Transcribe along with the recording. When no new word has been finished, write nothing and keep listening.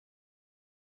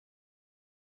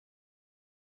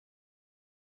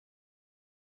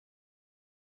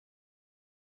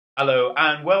Hello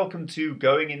and welcome to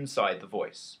Going Inside the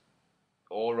Voice,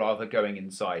 or rather going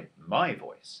inside my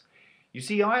voice. You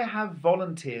see, I have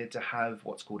volunteered to have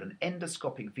what's called an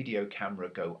endoscopic video camera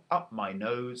go up my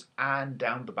nose and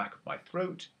down the back of my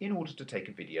throat in order to take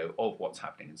a video of what's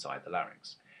happening inside the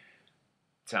larynx.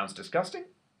 Sounds disgusting?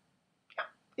 Yeah,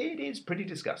 it is pretty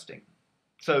disgusting.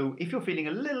 So if you're feeling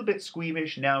a little bit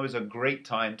squeamish, now is a great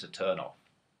time to turn off.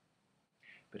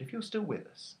 But if you're still with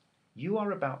us, you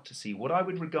are about to see what I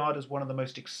would regard as one of the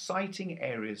most exciting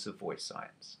areas of voice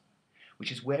science,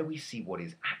 which is where we see what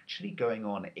is actually going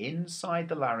on inside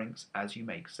the larynx as you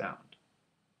make sound.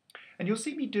 And you'll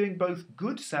see me doing both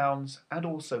good sounds and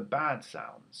also bad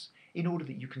sounds in order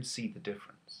that you can see the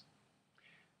difference.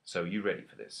 So are you ready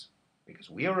for this? Because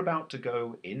we are about to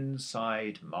go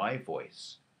inside my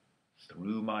voice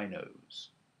through my nose.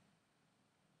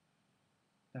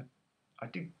 Now, I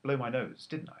did blow my nose,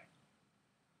 didn't I?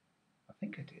 I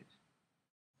think I did.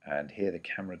 And here the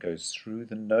camera goes through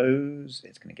the nose,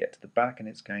 it's going to get to the back and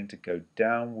it's going to go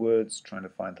downwards, trying to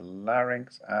find the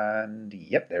larynx, and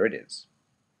yep, there it is.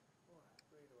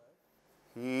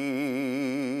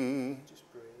 The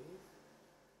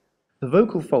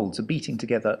vocal folds are beating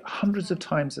together hundreds of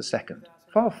times a second,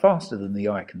 far faster than the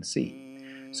eye can see.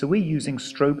 So we're using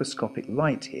stroboscopic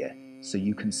light here, so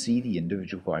you can see the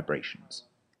individual vibrations.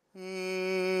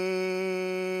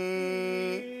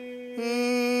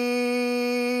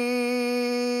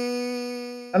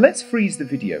 And let's freeze the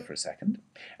video for a second,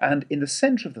 and in the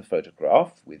centre of the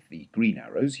photograph, with the green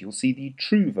arrows, you'll see the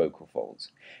true vocal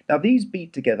folds. Now these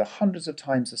beat together hundreds of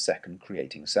times a second,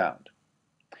 creating sound.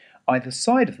 Either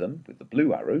side of them, with the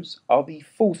blue arrows, are the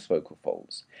false vocal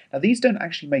folds. Now these don't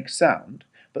actually make sound,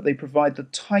 but they provide the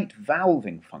tight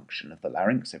valving function of the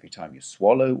larynx every time you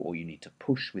swallow or you need to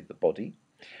push with the body.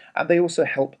 And they also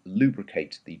help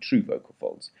lubricate the true vocal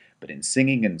folds, but in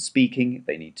singing and speaking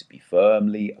they need to be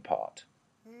firmly apart.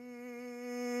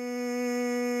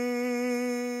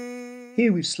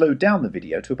 Here we've slowed down the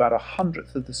video to about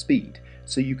 1/100th of the speed,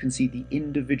 so you can see the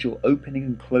individual opening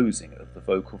and closing of the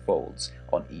vocal folds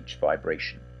on each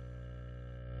vibration.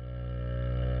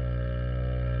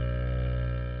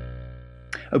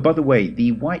 Oh, by the way,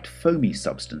 the white foamy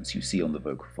substance you see on the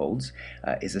vocal folds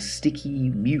is a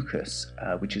sticky mucus,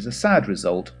 which is a sad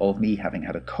result of me having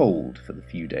had a cold for the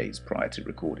few days prior to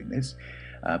recording this,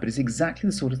 but it's exactly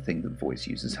the sort of thing that voice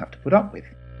users have to put up with.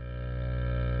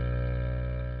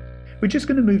 We're just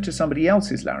going to move to somebody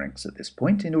else's larynx at this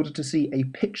point in order to see a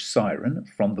pitch siren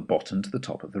from the bottom to the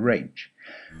top of the range.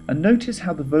 And notice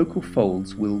how the vocal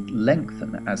folds will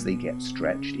lengthen as they get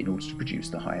stretched in order to produce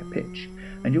the higher pitch.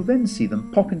 And you'll then see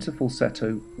them pop into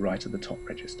falsetto right at the top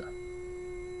register.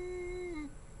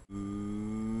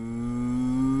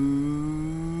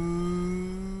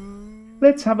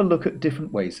 Let's have a look at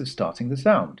different ways of starting the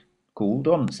sound, called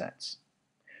onsets.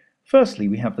 Firstly,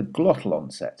 we have the glottal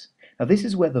onset. Now this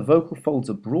is where the vocal folds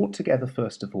are brought together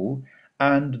first of all,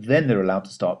 and then they're allowed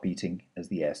to start beating as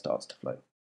the air starts to flow,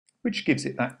 which gives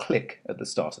it that click at the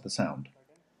start of the sound.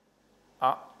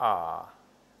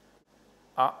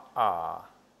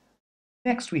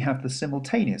 Next we have the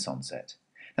simultaneous onset.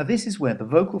 Now this is where the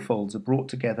vocal folds are brought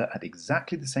together at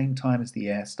exactly the same time as the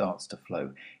air starts to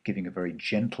flow, giving a very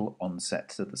gentle onset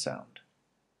to the sound.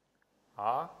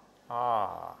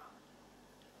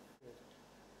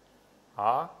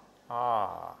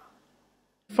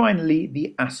 Finally,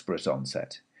 the aspirate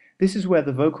onset. This is where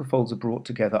the vocal folds are brought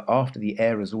together after the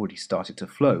air has already started to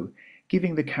flow,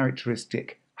 giving the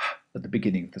characteristic h at the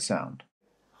beginning of the sound.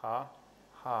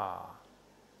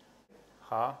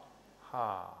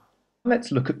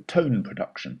 Let's look at tone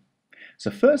production.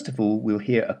 So first of all, we'll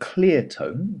hear a clear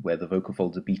tone, where the vocal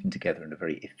folds are beaten together in a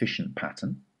very efficient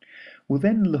pattern. We'll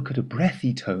then look at a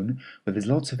breathy tone, where there's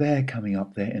lots of air coming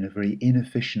up there in a very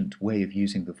inefficient way of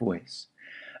using the voice.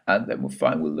 And then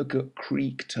we'll look at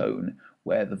creak tone,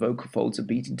 where the vocal folds are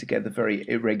beaten together very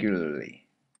irregularly.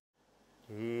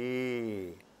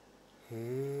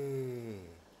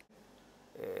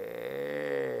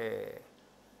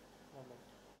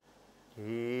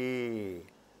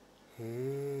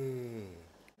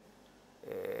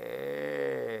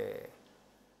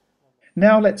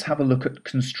 Now let's have a look at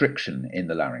constriction in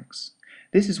the larynx.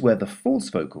 This is where the false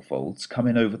vocal folds come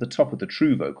in over the top of the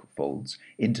true vocal folds,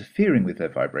 interfering with their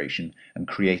vibration and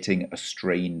creating a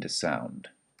strained sound.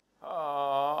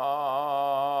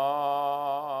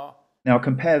 Now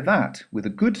compare that with a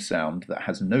good sound that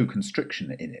has no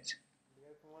constriction in it.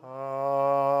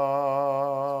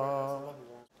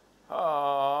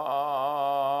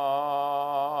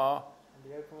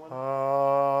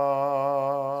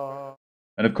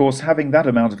 And of course, having that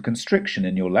amount of constriction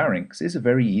in your larynx is a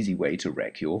very easy way to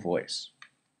wreck your voice.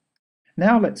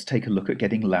 Now let's take a look at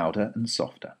getting louder and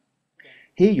softer.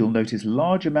 Here you'll notice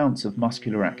large amounts of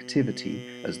muscular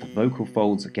activity as the vocal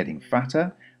folds are getting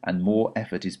fatter and more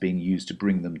effort is being used to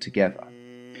bring them together.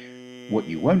 What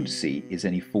you won't see is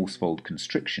any false fold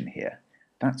constriction here.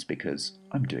 That's because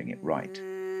I'm doing it right.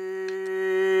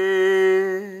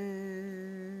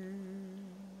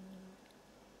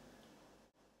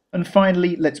 And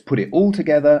finally, let's put it all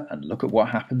together and look at what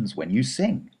happens when you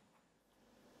sing.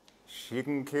 She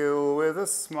can kill with a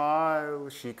smile,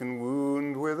 she can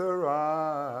wound with her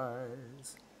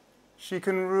eyes. She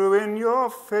can ruin your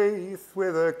faith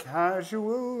with her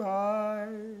casual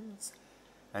eyes.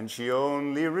 And she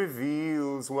only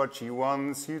reveals what she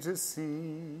wants you to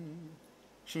see.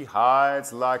 She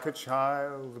hides like a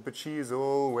child, but she's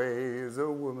always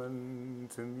a woman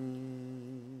to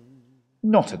me.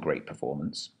 Not a great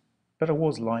performance, but I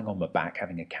was lying on my back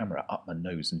having a camera up my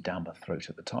nose and down my throat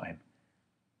at the time.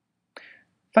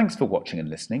 Thanks for watching and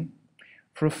listening.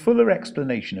 For a fuller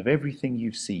explanation of everything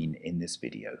you've seen in this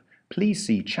video, please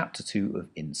see Chapter 2 of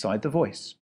Inside the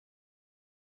Voice.